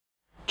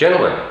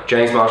Gentlemen,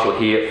 James Marshall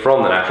here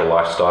from The Natural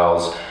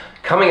Lifestyles.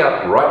 Coming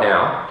up right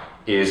now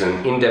is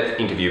an in-depth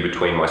interview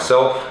between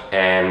myself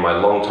and my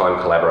longtime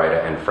collaborator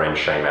and friend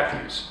Shay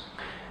Matthews.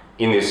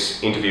 In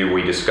this interview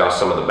we discuss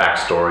some of the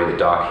backstory, the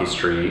dark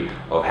history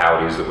of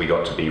how it is that we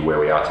got to be where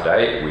we are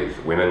today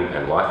with women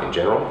and life in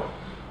general.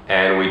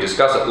 And we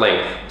discuss at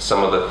length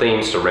some of the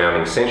themes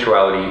surrounding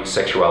sensuality,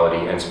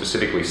 sexuality, and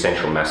specifically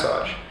sensual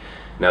massage.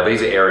 Now,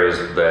 these are areas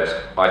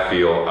that I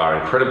feel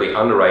are incredibly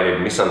underrated,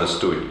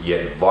 misunderstood,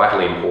 yet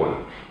vitally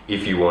important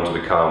if you want to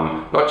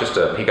become not just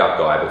a pickup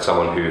guy, but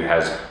someone who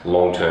has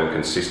long-term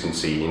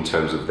consistency in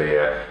terms of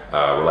their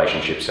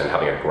relationships and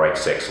having a great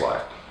sex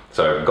life.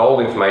 So,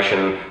 gold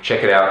information,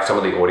 check it out. Some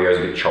of the audio is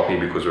a bit choppy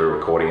because we're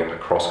recording it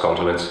across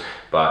continents,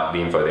 but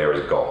the info there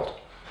is gold.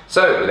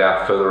 So,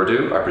 without further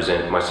ado, I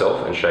present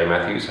myself and Shay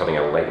Matthews having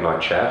a late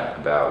night chat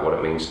about what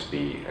it means to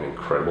be an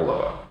incredible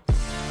lover.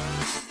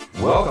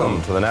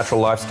 Welcome to the Natural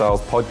Lifestyles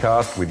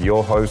podcast with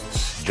your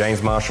hosts,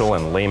 James Marshall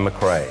and Liam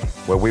McRae,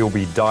 where we will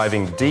be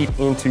diving deep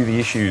into the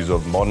issues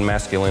of modern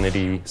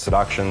masculinity,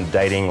 seduction,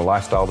 dating,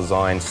 lifestyle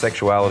design,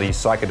 sexuality,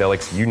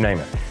 psychedelics, you name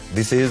it.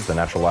 This is the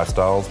Natural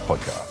Lifestyles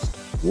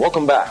podcast.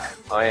 Welcome back.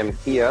 I am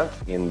here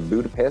in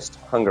Budapest,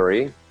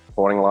 Hungary,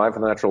 reporting live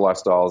for the Natural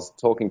Lifestyles,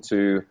 talking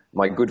to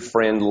my good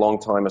friend,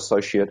 longtime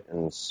associate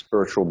and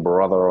spiritual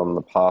brother on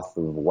the path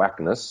of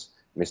whackness,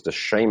 Mr.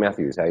 Shay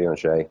Matthews. How you doing,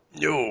 Shay?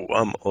 Yo,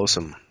 I'm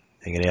awesome.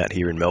 Hanging out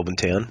here in Melbourne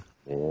town.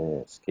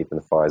 Yes, keeping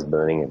the fires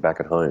burning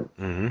back at home.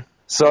 Mm-hmm.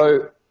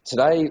 So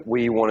today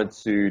we wanted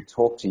to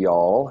talk to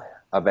y'all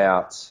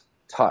about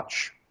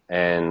touch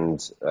and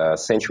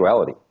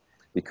sensuality,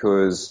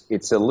 because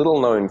it's a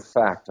little known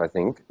fact, I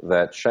think,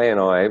 that Shay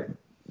and I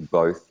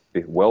both,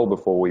 well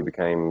before we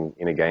became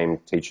inner game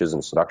teachers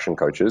and seduction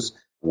coaches,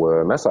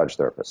 were massage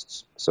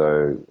therapists.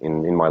 So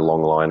in my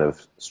long line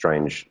of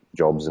strange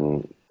jobs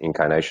and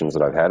incarnations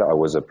that I've had, I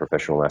was a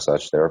professional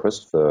massage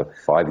therapist for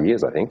 5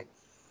 years, I think.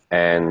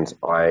 And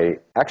I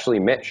actually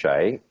met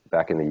Shay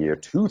back in the year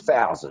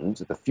 2000,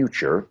 the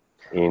future,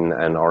 in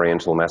an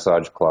Oriental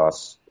massage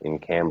class in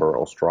Canberra,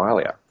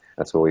 Australia.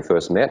 That's where we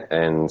first met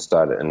and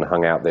started and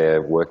hung out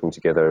there working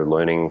together,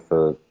 learning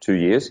for 2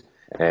 years.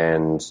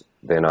 And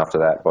then after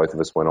that, both of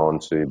us went on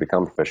to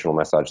become professional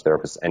massage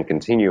therapists and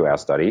continue our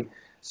study.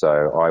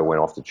 So I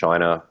went off to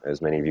China, as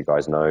many of you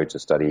guys know, to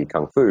study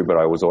Kung Fu, but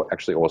I was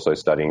actually also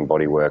studying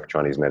bodywork,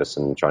 Chinese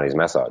medicine, Chinese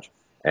massage.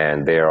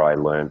 And there I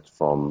learned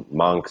from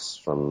monks,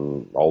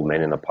 from old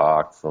men in the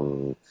park,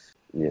 from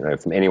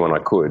anyone I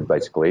could,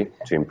 basically,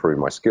 to improve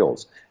my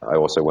skills. I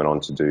also went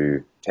on to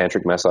do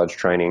tantric massage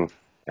training,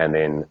 and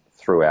then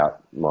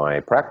throughout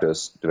my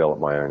practice, developed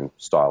my own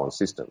style and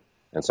system.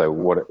 And so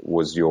what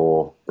was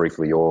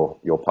briefly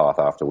your path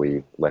after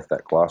we left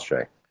that class,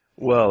 Shay?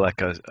 Well,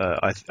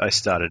 I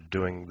started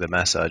doing the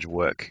massage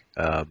work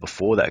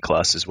before that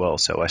class as well.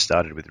 So I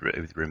started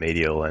with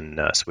remedial and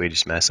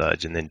Swedish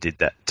massage, and then did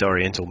that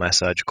Oriental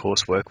massage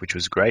coursework, which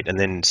was great. And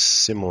then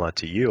similar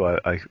to you,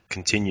 I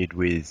continued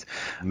with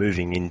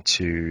moving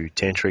into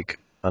tantric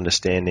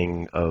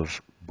understanding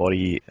of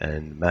body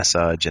and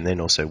massage, and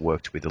then also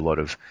worked with a lot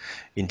of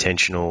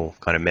intentional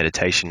kind of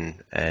meditation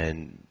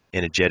and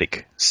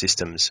energetic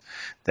systems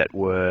that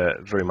were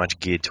very much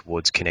geared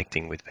towards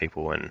connecting with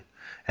people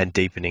and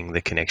deepening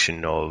the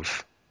connection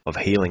of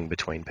healing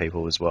between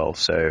people as well.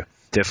 So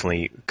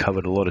definitely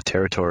covered a lot of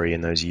territory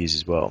in those years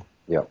as well.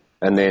 Yeah.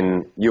 And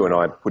then you and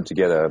I put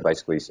together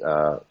basically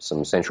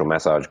some sensual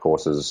massage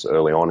courses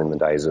early on in the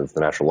days of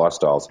the Natural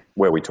Lifestyles,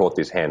 where we taught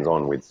this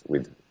hands-on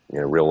with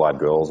real live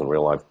girls and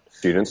real life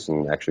students,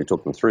 and actually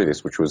took them through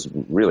this, which was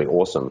really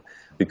awesome,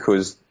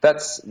 because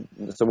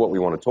so what we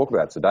want to talk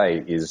about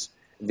today is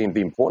the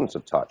importance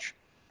of touch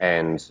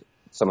and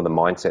some of the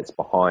mindsets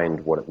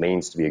behind what it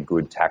means to be a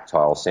good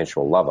tactile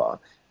sensual lover,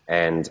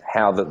 and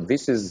how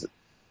this is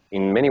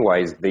in many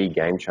ways the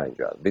game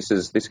changer.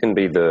 This can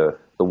be the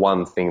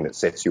one thing that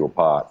sets you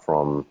apart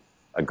from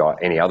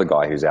any other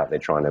guy who's out there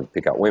trying to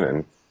pick up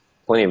women.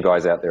 Plenty of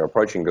guys out there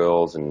approaching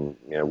girls and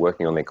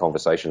working on their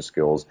conversation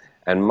skills,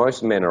 and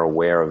most men are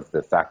aware of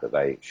the fact that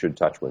they should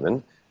touch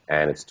women,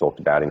 and it's talked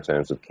about in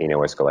terms of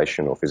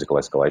kino-escalation or physical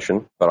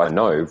escalation. But I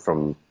know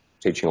from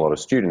teaching a lot of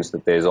students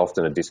that there's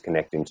often a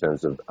disconnect in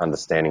terms of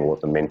understanding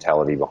what the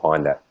mentality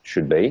behind that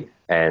should be,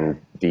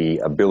 and the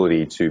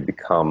ability to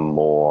become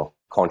more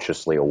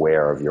consciously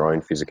aware of your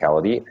own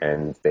physicality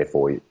and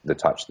therefore the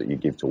touch that you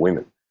give to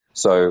women.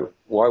 So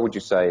why would you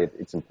say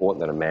it's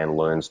important that a man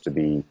learns to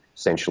be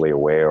sensually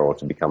aware or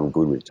to become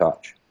good with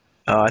touch?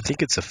 I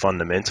think it's a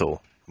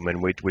fundamental.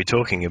 When we're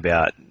talking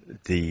about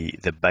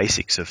the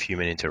basics of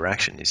human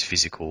interaction is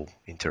physical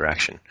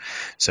interaction.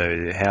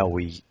 So how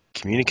we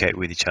communicate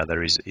with each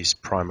other is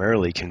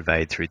primarily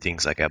conveyed through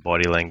things like our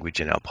body language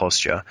and our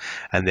posture,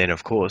 and then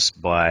of course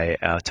by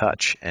our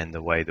touch and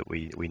the way that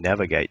we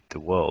navigate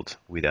the world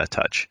with our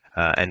touch.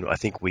 And I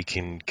think we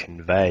can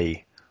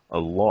convey a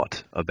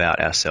lot about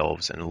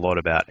ourselves and a lot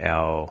about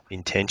our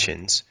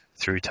intentions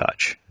through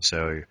touch.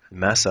 So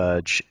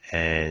massage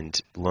and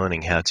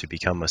learning how to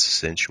become a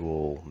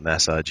sensual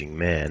massaging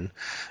man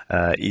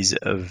is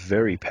a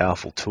very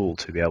powerful tool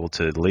to be able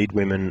to lead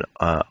women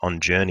on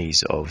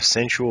journeys of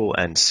sensual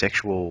and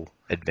sexual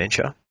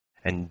adventure.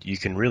 And you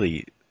can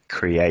really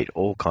create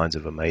all kinds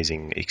of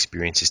amazing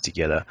experiences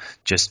together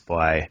just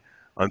by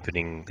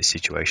opening the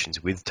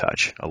situations with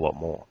touch a lot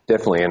more.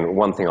 Definitely, and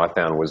one thing I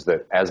found was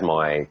that as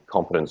my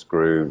competence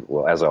grew,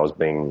 well, as I was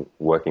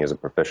working as a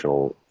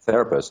professional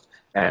therapist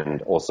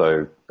and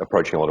also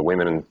approaching a lot of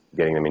women and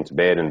getting them into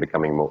bed and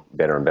becoming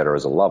better and better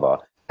as a lover,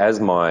 as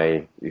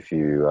my, if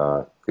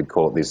you could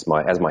call it this,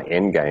 as my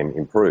end game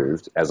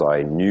improved, as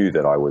I knew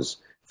that I was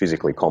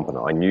physically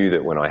competent, I knew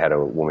that when I had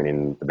a woman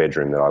in the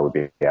bedroom that I would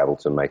be able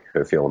to make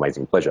her feel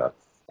amazing pleasure.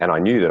 And I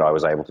knew that I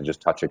was able to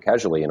just touch her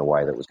casually in a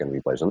way that was going to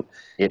be pleasant.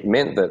 It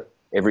meant that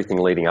everything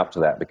leading up to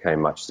that became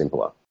much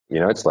simpler.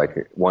 You know, it's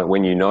like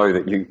when you know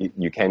that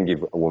you can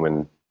give a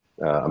woman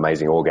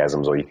amazing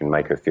orgasms or you can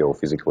make her feel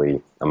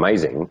physically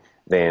amazing,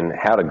 then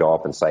how to go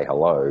up and say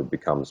hello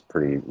becomes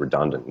pretty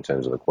redundant in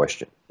terms of the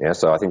question. Yeah,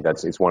 so I think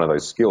it's one of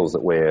those skills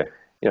that where,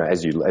 you know,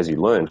 as you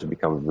learn to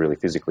become really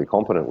physically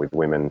competent with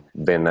women,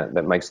 then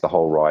that makes the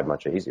whole ride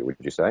much easier, would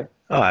you say?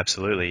 Oh,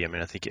 absolutely. I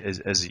mean, I think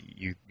as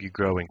you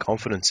grow in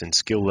confidence and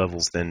skill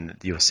levels, then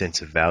your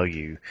sense of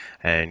value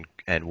and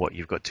what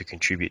you've got to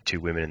contribute to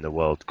women in the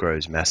world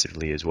grows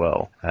massively as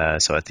well.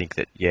 So I think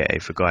that, yeah,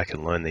 if a guy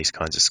can learn these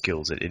kinds of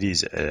skills, it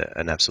is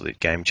an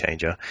absolute game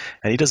changer.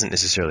 And he doesn't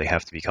necessarily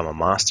have to become a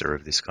master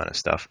of this kind of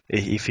stuff.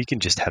 If he can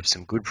just have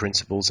some good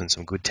principles and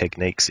some good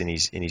techniques in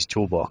his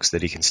toolbox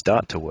that he can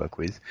start to work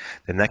with,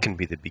 then that can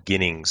be the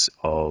beginnings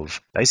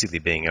of basically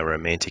being a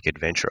romantic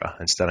adventurer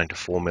and starting to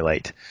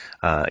formulate,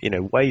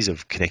 ways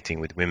of connecting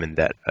with women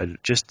that are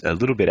just a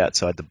little bit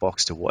outside the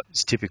box to what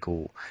is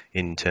typical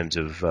in terms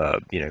of,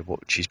 what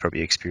she's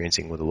probably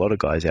experiencing with a lot of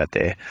guys out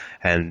there.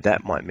 And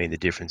that might mean the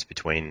difference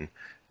between,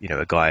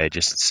 a guy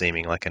just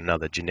seeming like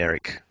another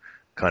generic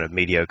kind of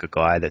mediocre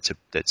guy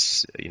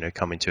that's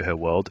come into her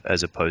world,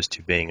 as opposed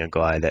to being a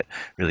guy that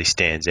really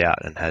stands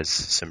out and has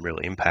some real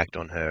impact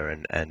on her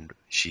and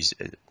she's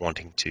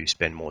wanting to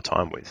spend more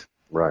time with.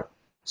 Right.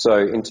 So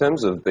in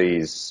terms of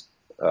these,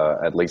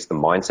 at least the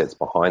mindsets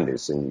behind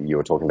this, and you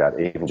were talking about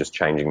even just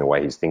changing the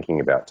way he's thinking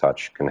about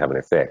touch can have an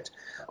effect.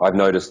 I've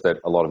noticed that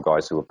a lot of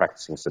guys who are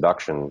practicing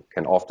seduction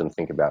can often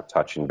think about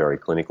touch in very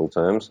clinical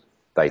terms.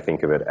 They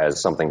think of it as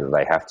something that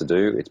they have to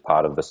do. It's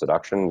part of the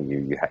seduction.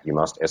 You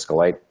must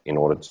escalate in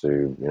order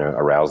to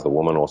arouse the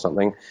woman or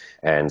something.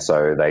 And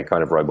so they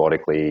kind of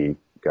robotically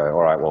go,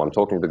 all right, well, I'm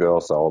talking to the girl,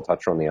 so I'll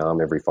touch her on the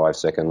arm every 5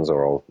 seconds,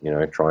 or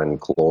I'll try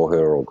and claw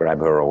her or grab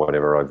her or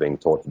whatever I've been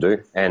taught to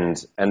do. And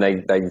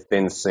they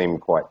then seem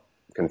quite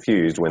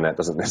confused when that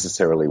doesn't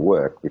necessarily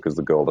work because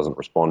the girl doesn't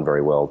respond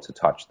very well to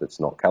touch that's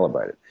not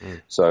calibrated.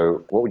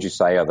 So what would you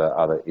say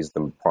is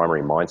the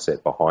primary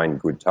mindset behind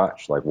good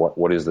touch? Like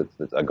what is it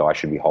that a guy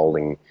should be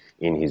holding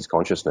in his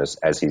consciousness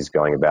as he's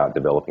going about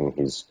developing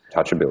his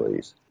touch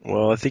abilities?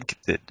 Well, I think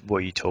that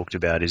what you talked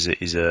about is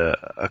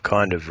a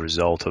kind of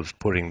result of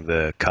putting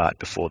the cart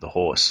before the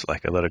horse.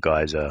 Like a lot of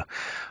guys are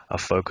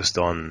focused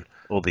on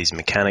all these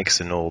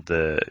mechanics and all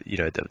the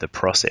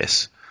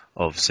process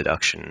of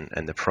seduction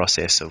and the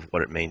process of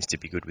what it means to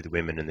be good with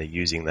women, and they're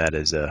using that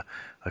as a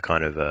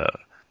kind of a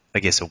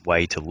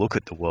way to look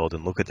at the world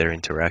and look at their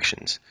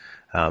interactions.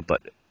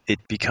 But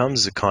it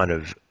becomes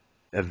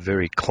a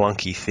very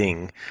clunky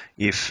thing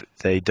if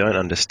they don't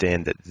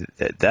understand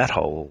that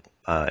whole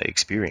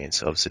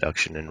experience of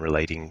seduction and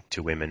relating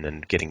to women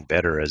and getting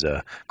better as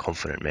a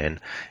confident man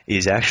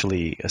is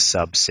actually a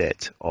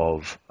subset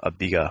of a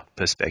bigger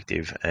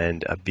perspective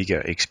and a bigger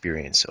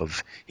experience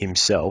of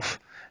himself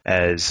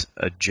as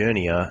a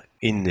journeyer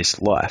in this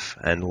life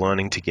and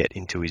learning to get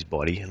into his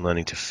body and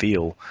learning to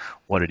feel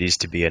what it is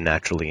to be a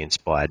naturally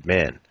inspired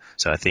man.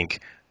 So I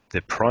think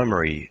the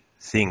primary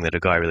thing that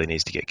a guy really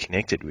needs to get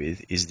connected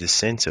with is the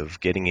sense of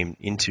getting him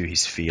into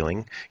his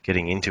feeling,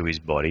 getting into his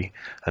body,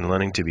 and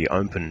learning to be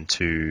open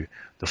to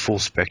the full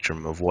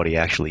spectrum of what he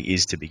actually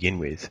is to begin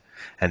with.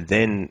 And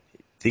then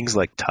things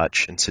like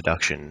touch and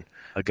seduction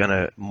are going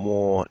to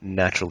more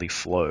naturally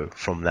flow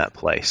from that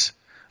place,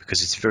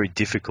 because it's very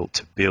difficult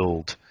to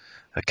build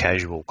a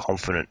casual,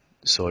 confident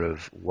sort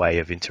of way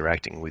of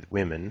interacting with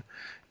women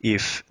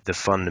if the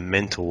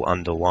fundamental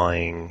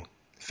underlying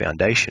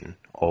foundation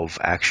of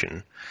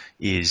action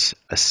is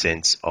a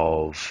sense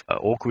of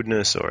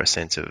awkwardness or a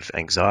sense of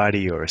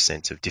anxiety or a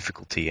sense of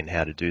difficulty in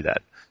how to do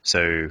that.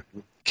 So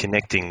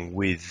connecting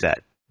with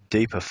that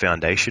deeper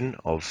foundation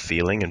of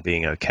feeling and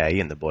being okay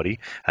in the body,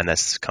 and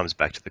that comes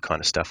back to the kind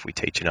of stuff we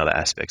teach in other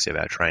aspects of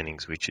our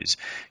trainings, which is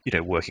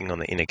working on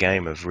the inner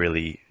game of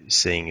really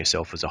seeing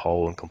yourself as a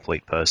whole and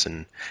complete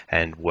person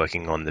and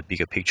working on the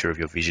bigger picture of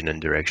your vision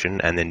and direction,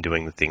 and then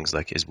doing the things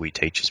like, as we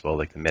teach as well,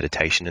 like the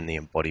meditation and the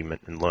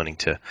embodiment and learning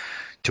to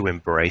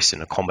embrace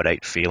and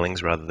accommodate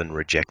feelings rather than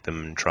reject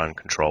them and try and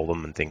control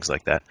them and things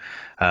like that.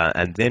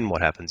 And then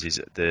what happens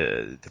is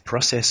the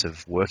process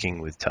of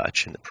working with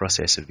touch and the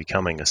process of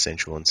becoming a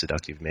sensual and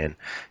seductive men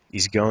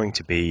is going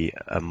to be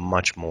a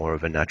much more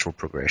of a natural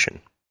progression.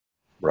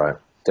 Right,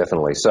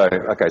 definitely. So,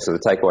 okay, so the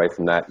takeaway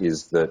from that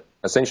is that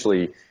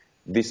essentially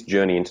this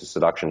journey into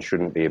seduction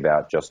shouldn't be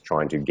about just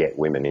trying to get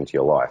women into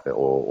your life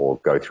or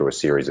go through a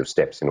series of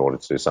steps in order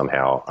to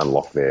somehow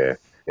unlock their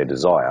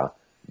desire,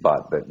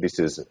 but that this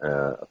is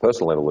a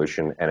personal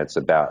evolution, and it's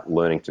about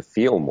learning to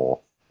feel more.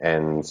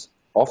 And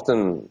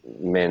often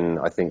men,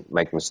 I think,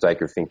 make the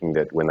mistake of thinking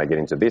that when they get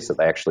into this, that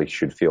they actually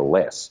should feel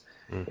less,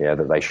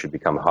 that they should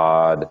become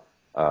hard,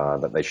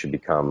 that they should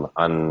become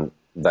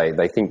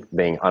they think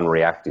being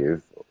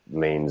unreactive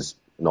means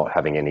not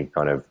having any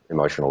kind of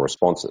emotional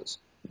responses,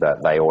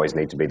 that they always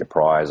need to be the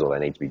prize or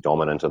they need to be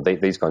dominant, or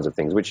these kinds of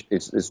things, which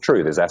is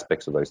true. There's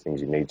aspects of those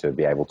things you need to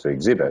be able to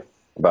exhibit,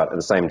 but at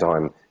the same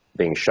time,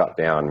 being shut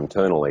down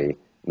internally,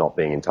 not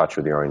being in touch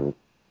with your own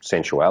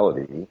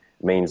sensuality,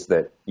 means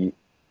that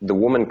the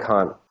woman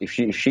can't, if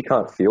she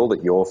can't feel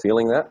that you're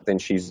feeling that, then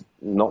she's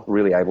not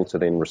really able to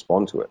then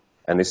respond to it.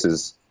 And this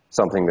is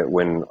something that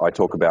when I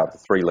talk about the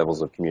 3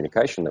 levels of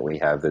communication that we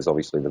have, there's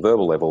obviously the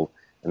verbal level,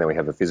 and then we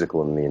have the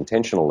physical and the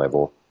intentional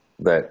level,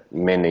 that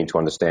men need to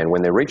understand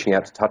when they're reaching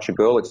out to touch a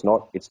girl, it's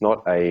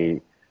not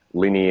a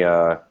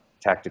linear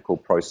tactical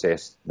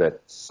process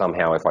that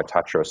somehow if I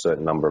touch her a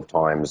certain number of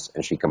times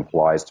and she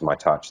complies to my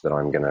touch, that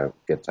I'm going to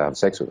get to have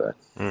sex with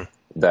her.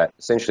 That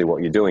essentially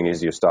what you're doing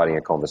is you're starting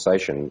a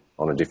conversation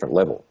on a different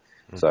level.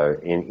 So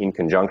in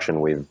conjunction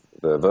with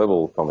the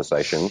verbal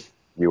conversation,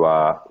 you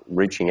are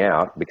reaching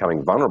out,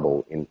 becoming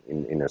vulnerable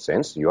in a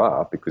sense. You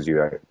are, because you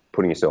are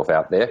putting yourself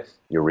out there.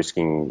 You're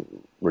risking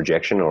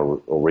rejection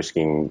or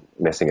risking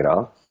messing it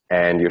up.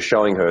 And you're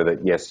showing her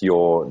that, yes,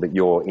 that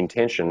your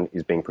intention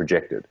is being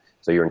projected.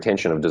 So your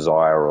intention of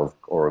desire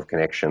or of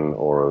connection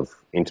or of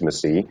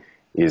intimacy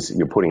is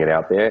you're putting it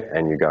out there,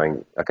 and you're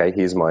going, okay,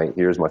 here's my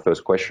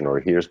first question, or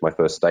here's my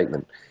first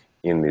statement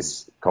in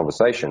this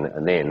conversation.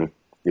 And then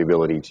the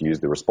ability to use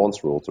the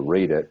response rule to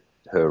read it,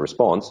 her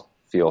response,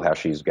 feel how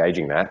she's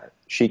gauging that.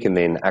 She can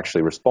then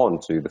actually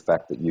respond to the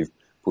fact that you've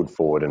put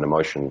forward an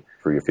emotion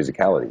through your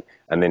physicality.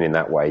 And then in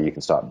that way, you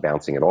can start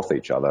bouncing it off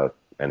each other.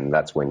 And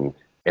that's when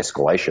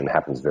escalation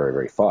happens very,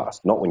 very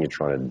fast, not when you're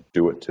trying to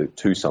do it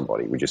to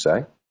somebody, would you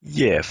say?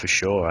 Yeah, for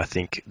sure. I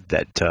think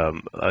that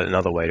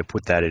another way to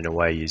put that in a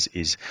way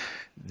is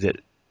that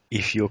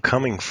if you're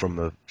coming from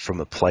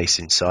a place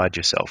inside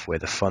yourself where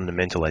the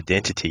fundamental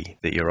identity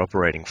that you're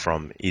operating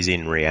from is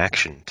in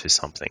reaction to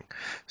something.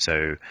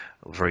 So,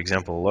 for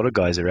example, a lot of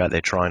guys are out there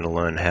trying to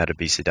learn how to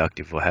be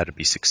seductive or how to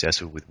be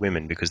successful with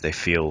women because they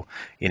feel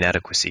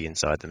inadequacy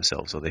inside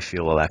themselves, or they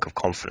feel a lack of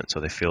confidence,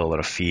 or they feel a lot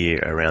of fear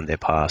around their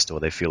past,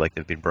 or they feel like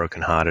they've been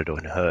brokenhearted or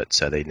hurt,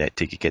 so they need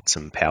to get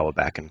some power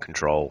back and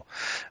control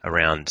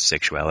around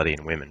sexuality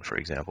in women, for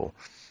example.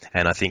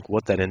 And I think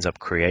what that ends up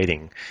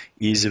creating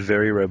is a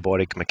very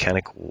robotic,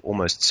 mechanical,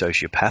 almost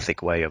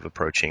sociopathic way of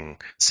approaching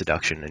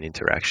seduction and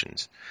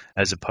interactions,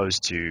 as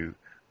opposed to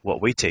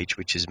what we teach,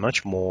 which is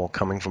much more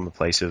coming from a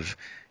place of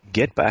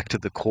get back to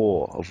the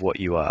core of what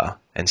you are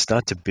and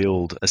start to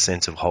build a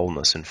sense of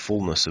wholeness and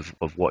fullness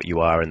of what you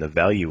are and the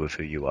value of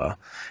who you are,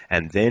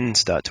 and then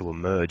start to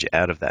emerge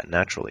out of that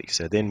naturally.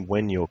 So then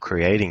when you're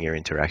creating your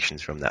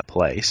interactions from that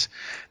place,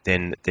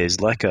 then there's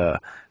like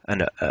a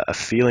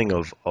feeling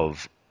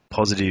of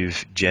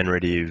positive,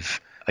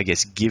 generative, I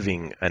guess,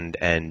 giving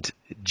and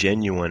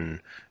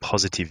genuine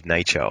positive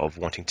nature of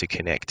wanting to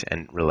connect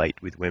and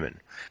relate with women.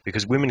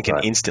 Because women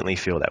can instantly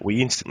feel that.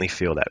 We instantly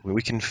feel that.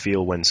 We can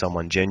feel when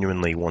someone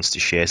genuinely wants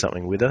to share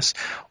something with us,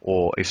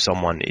 or if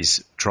someone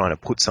is trying to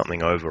put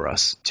something over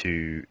us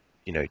to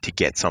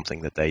get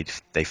something that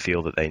they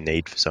feel that they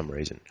need for some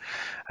reason.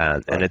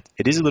 And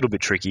it is a little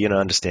bit tricky, and I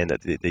understand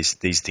that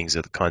these things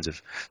are the kinds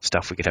of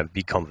stuff we could have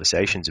big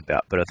conversations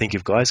about. But I think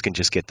if guys can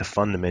just get the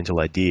fundamental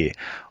idea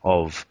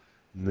of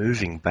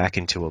moving back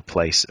into a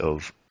place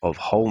of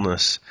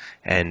wholeness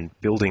and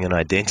building an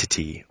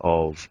identity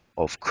of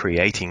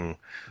creating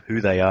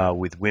who they are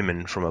with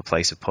women from a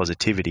place of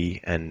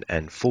positivity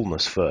and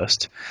fullness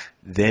first,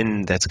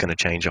 then that's going to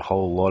change a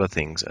whole lot of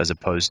things, as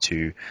opposed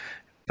to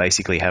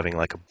basically having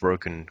like a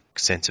broken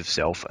sense of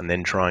self and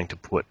then trying to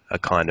put a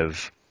kind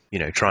of,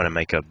 trying to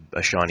make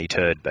a shiny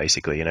turd,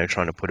 basically,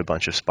 trying to put a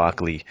bunch of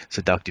sparkly,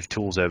 seductive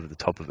tools over the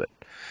top of it.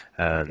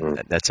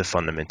 That's a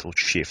fundamental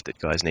shift that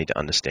guys need to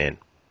understand.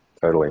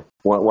 Totally.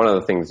 One of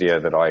the things,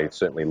 that I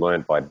certainly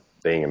learned by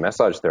being a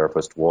massage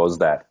therapist was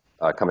that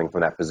coming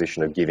from that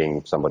position of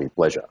giving somebody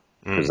pleasure,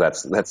 because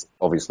that's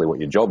obviously what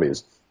your job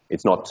is.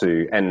 It's not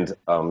to, and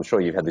I'm sure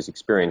you've had this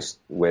experience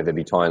where there'd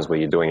be times where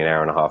you're doing an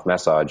hour and a half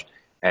massage,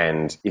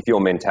 and if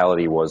your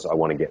mentality was, I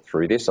want to get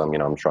through this, I'm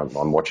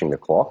watching the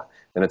clock,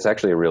 then it's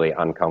actually a really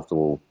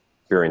uncomfortable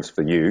experience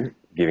for you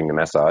giving the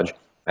massage,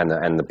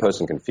 and the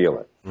person can feel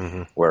it.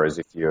 Mm-hmm. Whereas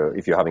if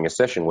you're having a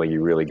session where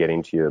you really get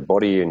into your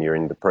body and you're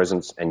in the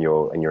presence, and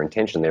your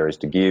intention there is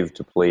to give,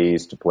 to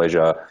please, to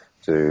pleasure,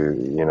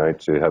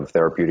 to have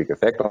therapeutic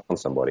effect on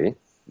somebody,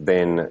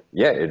 then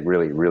it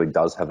really, really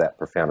does have that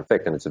profound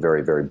effect, and it's a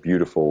very, very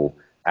beautiful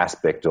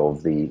aspect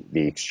of the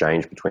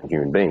exchange between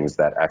human beings,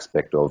 that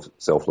aspect of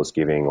selfless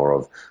giving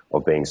or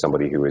of being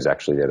somebody who is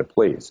actually there to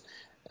please.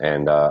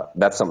 And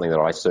that's something that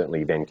I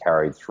certainly then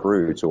carried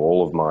through to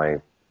all of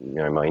my,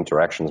 my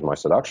interactions, my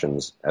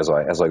seductions, as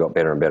I got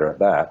better and better at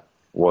that,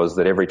 was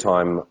that every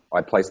time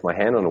I placed my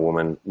hand on a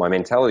woman, my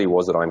mentality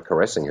was that I'm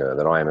caressing her,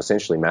 that I am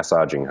essentially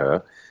massaging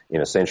her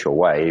in a sensual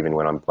way, even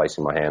when I'm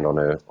placing my hand on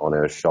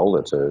her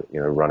shoulder to,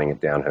 running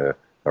it down her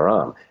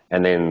arm.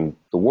 And then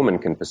the woman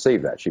can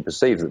perceive that. She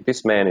perceives that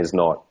this man he's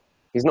not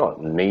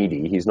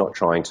needy. He's not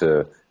trying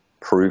to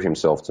prove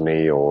himself to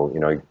me or,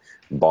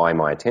 buy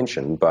my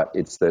attention, but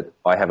it's that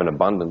I have an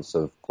abundance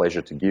of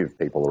pleasure to give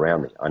people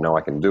around me. I know I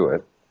can do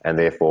it. And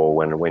therefore,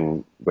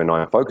 when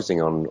I'm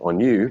focusing on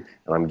you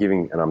and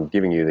I'm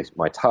giving you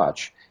my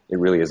touch, it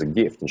really is a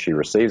gift, and she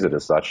receives it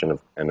as such. And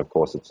of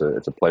course, it's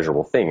a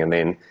pleasurable thing. And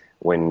then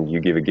when you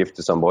give a gift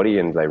to somebody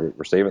and they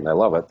receive it and they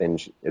love it, then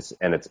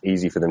it's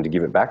easy for them to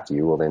give it back to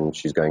you. Well, then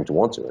she's going to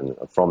want to, and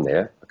from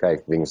there,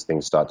 okay,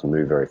 things start to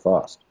move very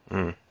fast.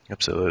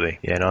 Absolutely,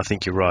 yeah. And I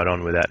think you're right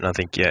on with that. And I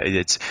think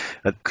it's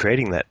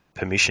creating that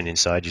permission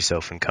inside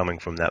yourself and coming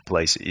from that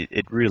place,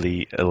 it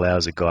really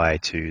allows a guy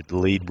to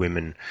lead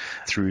women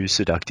through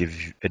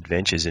seductive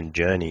adventures and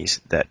journeys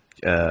that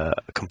are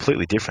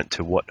completely different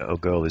to what a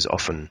girl is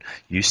often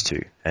used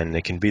to. And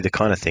it can be the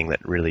kind of thing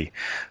that really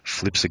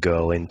flips a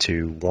girl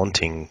into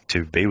wanting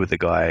to be with the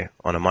guy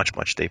on a much,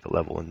 much deeper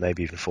level and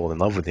maybe even fall in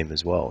love with him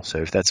as well. So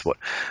if that's what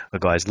a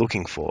guy's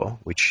looking for,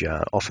 which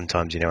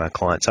oftentimes, our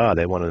clients are,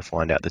 they want to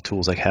find out the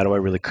tools, like how do I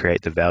really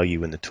create the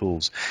value in the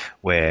tools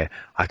where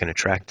I can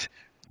attract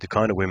the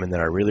kind of women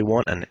that I really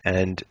want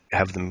and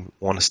have them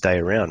want to stay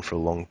around for a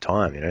long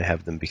time,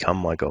 have them become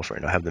my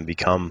girlfriend or have them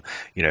become,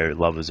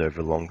 lovers over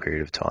a long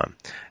period of time.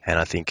 And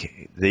I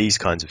think these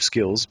kinds of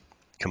skills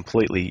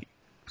completely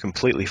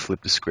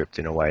flip the script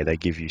in a way. They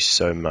give you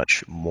so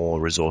much more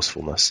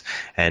resourcefulness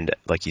and,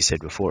 like you said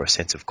before, a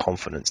sense of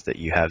confidence that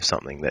you have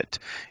something that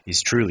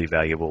is truly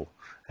valuable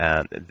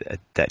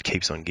that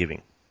keeps on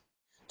giving.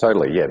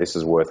 Totally, yeah. This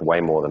is worth way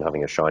more than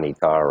having a shiny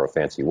car or a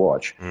fancy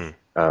watch.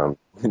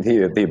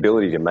 The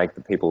ability to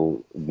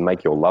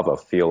make your lover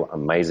feel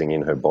amazing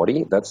in her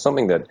body, that's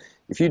something that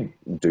if you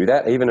do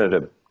that, even at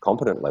a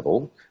competent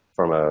level,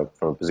 from a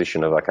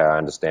position of, okay, I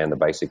understand the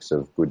basics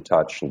of good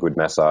touch and good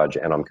massage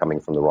and I'm coming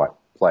from the right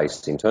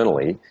place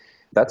internally,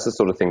 that's the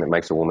sort of thing that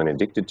makes a woman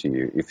addicted to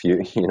you. If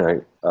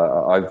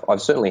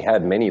I've certainly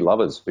had many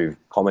lovers who've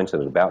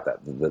commented about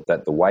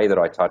that the way that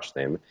I touch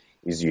them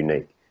is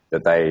unique.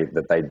 That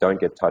they don't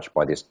get touched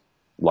by this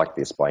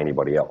by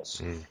anybody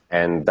else.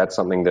 And that's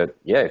something that,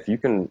 if you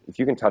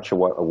can touch a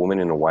woman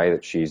in a way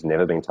that she's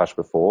never been touched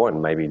before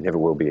and maybe never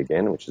will be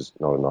again, which is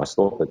not a nice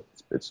thought, but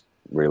it's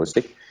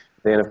realistic,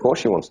 then of course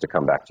she wants to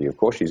come back to you. Of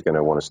course she's going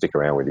to want to stick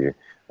around with you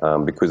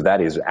because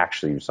that is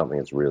actually something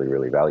that's really,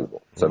 really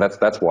valuable. So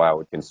that's why I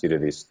would consider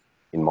this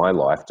in my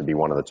life to be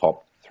one of the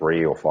top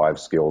 3 or 5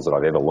 skills that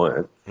I've ever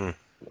learned,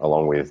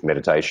 along with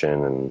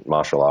meditation and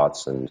martial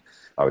arts and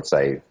I would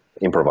say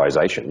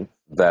improvisation.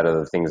 That are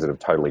the things that have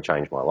totally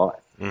changed my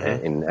life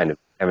and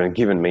have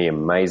given me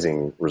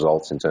amazing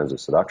results in terms of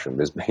seduction.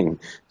 There's been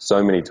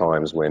so many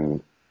times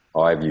when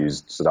I've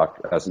used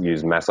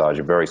massage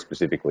very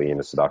specifically in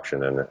a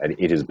seduction, and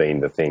it has been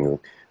the thing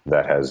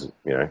that has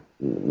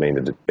been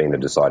the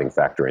deciding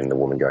factor in the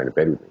woman going to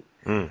bed with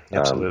me.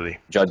 Absolutely.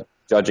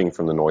 Judging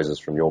from the noises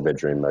from your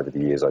bedroom over the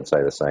years, I'd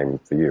say the same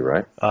for you,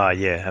 right?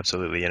 Yeah,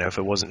 absolutely. If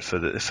it wasn't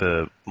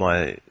for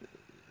my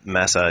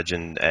massage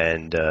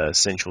and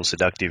sensual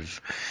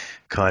seductive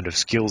kind of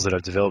skills that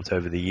I've developed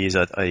over the years,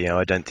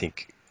 I don't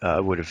think I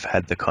would have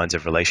had the kinds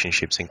of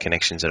relationships and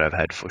connections that I've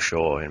had, for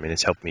sure. I mean,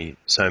 it's helped me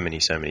so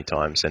many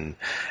times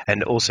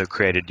and also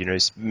created,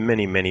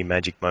 many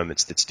magic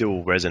moments that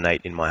still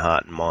resonate in my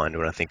heart and mind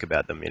when I think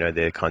about them.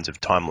 They're kinds of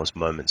timeless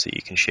moments that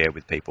you can share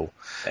with people.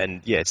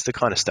 And yeah, it's the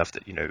kind of stuff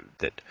that,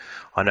 that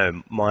I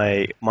know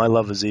my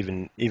lovers,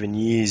 even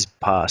years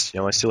past,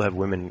 I still have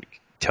women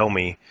tell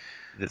me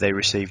that they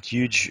received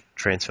huge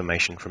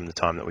transformation from the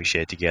time that we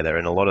shared together,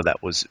 and a lot of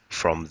that was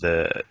from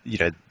the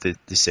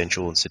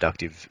sensual and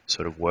seductive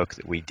sort of work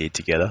that we did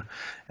together.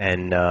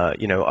 And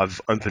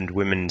I've opened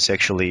women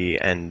sexually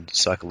and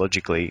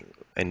psychologically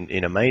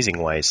in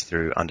amazing ways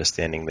through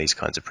understanding these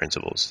kinds of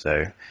principles.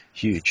 So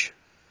huge.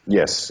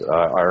 Yes,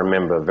 I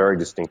remember very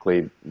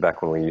distinctly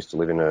back when we used to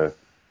live in a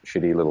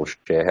shitty little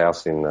share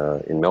house in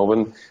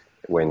Melbourne.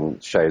 When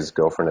Shay's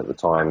girlfriend at the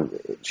time,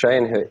 Shay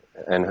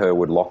and her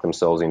would lock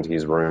themselves into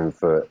his room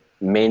for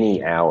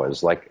many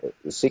hours, like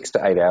 6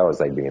 to 8 hours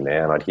they'd be in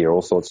there, and I'd hear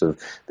all sorts of,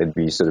 there'd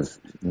be sort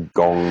of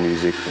gong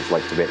music, it was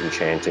like Tibetan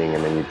chanting,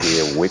 and then you'd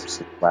hear whips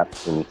and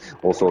claps and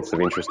all sorts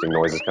of interesting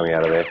noises coming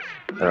out of there.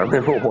 And I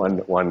remember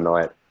one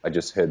night I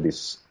just heard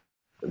this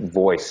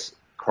voice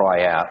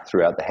cry out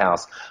throughout the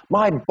house,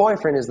 "My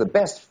boyfriend is the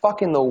best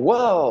fuck in the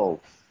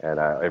world!" And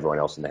everyone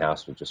else in the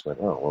house just went,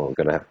 "Oh, well, we're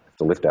going to have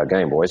to lift our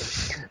game,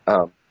 boys."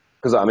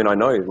 Because, I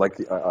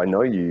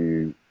know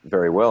you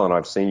very well, and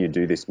I've seen you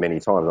do this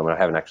many times. I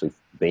haven't actually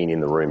been in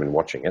the room and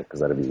watching it, because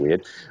that'd be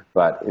weird.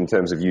 But in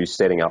terms of you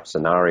setting up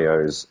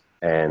scenarios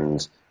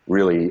and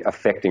really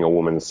affecting a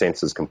woman's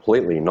senses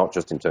completely, not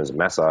just in terms of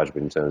massage,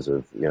 but in terms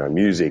of,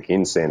 music,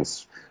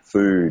 incense,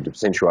 food,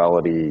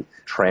 sensuality,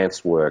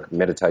 trance work,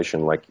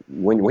 meditation. Like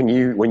when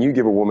you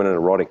give a woman an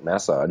erotic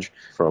massage,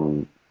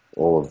 from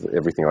all of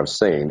everything I've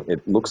seen,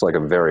 it looks like a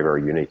very,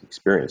 very unique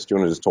experience. Do you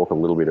want to just talk a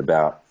little bit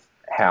about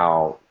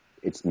how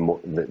it's more,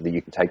 that you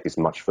can take this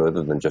much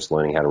further than just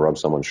learning how to rub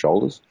someone's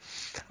shoulders?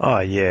 Oh,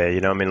 yeah.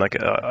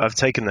 I've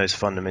taken those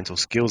fundamental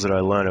skills that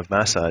I learned of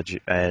massage,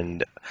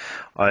 and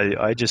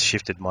I just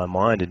shifted my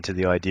mind into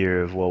the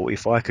idea of, well,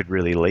 if I could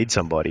really lead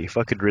somebody, if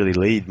I could really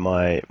lead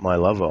my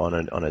lover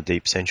on a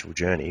deep sensual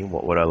journey,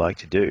 what would I like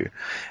to do?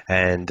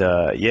 And,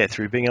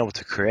 through being able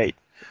to create,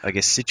 I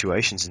guess,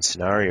 situations and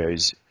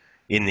scenarios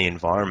in the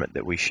environment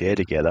that we share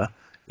together,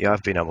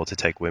 I've been able to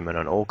take women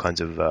on all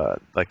kinds of,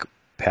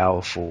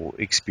 powerful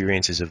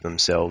experiences of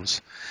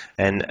themselves,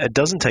 and it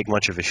doesn't take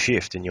much of a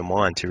shift in your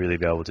mind to really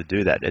be able to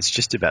do that. It's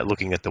just about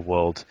looking at the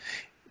world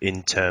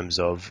in terms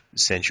of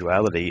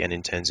sensuality and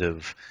in terms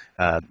of,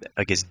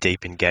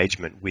 deep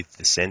engagement with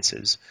the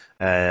senses,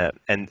 and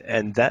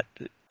that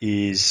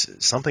is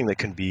something that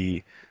can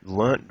be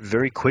learnt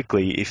very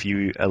quickly if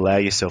you allow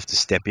yourself to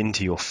step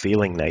into your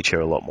feeling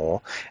nature a lot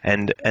more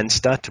and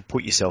start to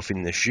put yourself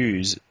in the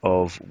shoes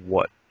of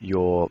what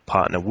your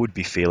partner would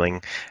be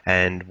feeling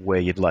and where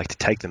you'd like to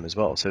take them as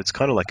well. So it's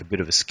kind of like a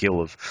bit of a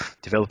skill of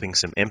developing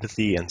some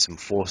empathy and some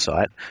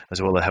foresight, as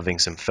well as having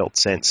some felt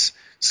sense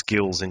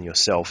skills in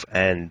yourself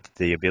and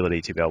the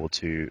ability to be able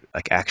to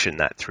action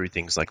that through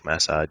things like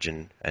massage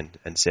and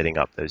setting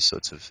up those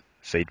sorts of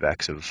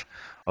feedbacks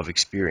of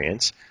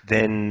experience.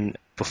 Then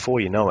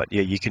before you know it,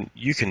 you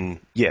can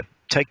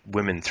take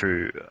women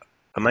through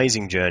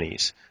amazing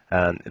journeys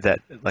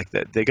that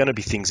they're going to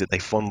be things that they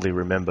fondly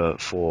remember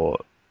for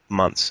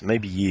months,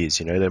 maybe years.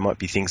 There might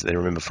be things that they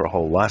remember for a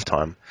whole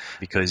lifetime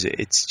because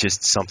it's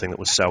just something that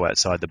was so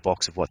outside the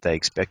box of what they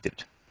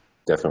expected.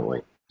 Definitely.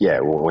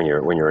 Yeah, well, when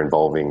you're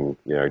involving,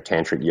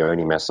 tantric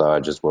yoni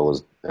massage as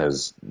well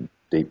as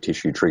deep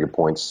tissue trigger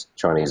points,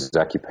 Chinese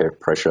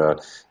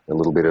acupressure, a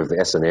little bit of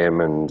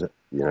S&M and,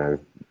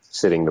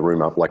 setting the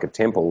room up like a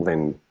temple,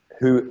 then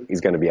who is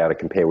going to be able to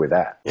compare with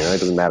that? It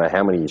doesn't matter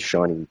how many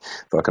shiny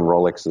fucking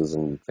Rolexes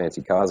and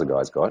fancy cars a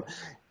guy's got.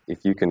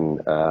 If you can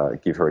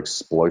give her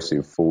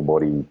explosive full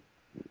body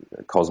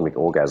cosmic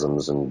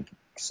orgasms and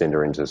send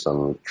her into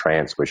some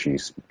trance where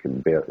she's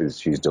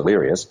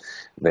delirious,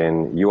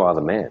 then you are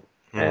the man.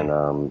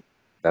 And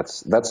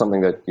that's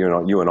something that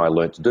you and I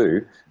learnt to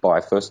do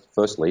by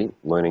firstly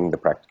learning the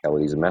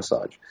practicalities of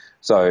massage.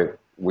 So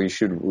we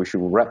should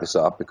wrap this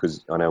up,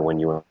 because I know when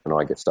you and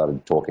I get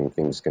started talking,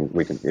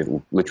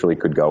 it literally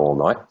could go all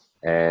night.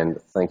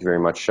 And thank you very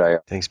much, Shay.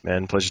 Thanks,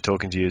 man. Pleasure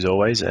talking to you as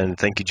always. And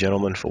thank you,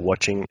 gentlemen, for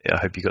watching. I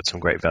hope you got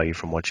some great value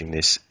from watching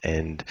this,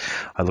 and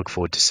I look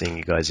forward to seeing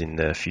you guys in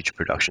the future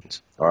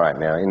productions. All right.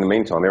 Now, in the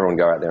meantime, everyone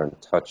go out there and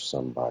touch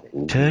somebody.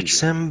 Touch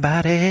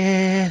somebody.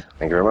 Thank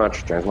you very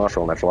much. James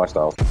Marshall, Natural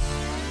Lifestyles.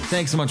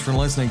 Thanks so much for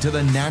listening to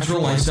the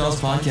Natural Lifestyles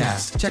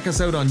Podcast. Check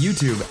us out on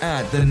YouTube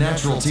at The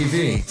Natural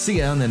TV. See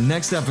you on the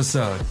next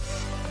episode.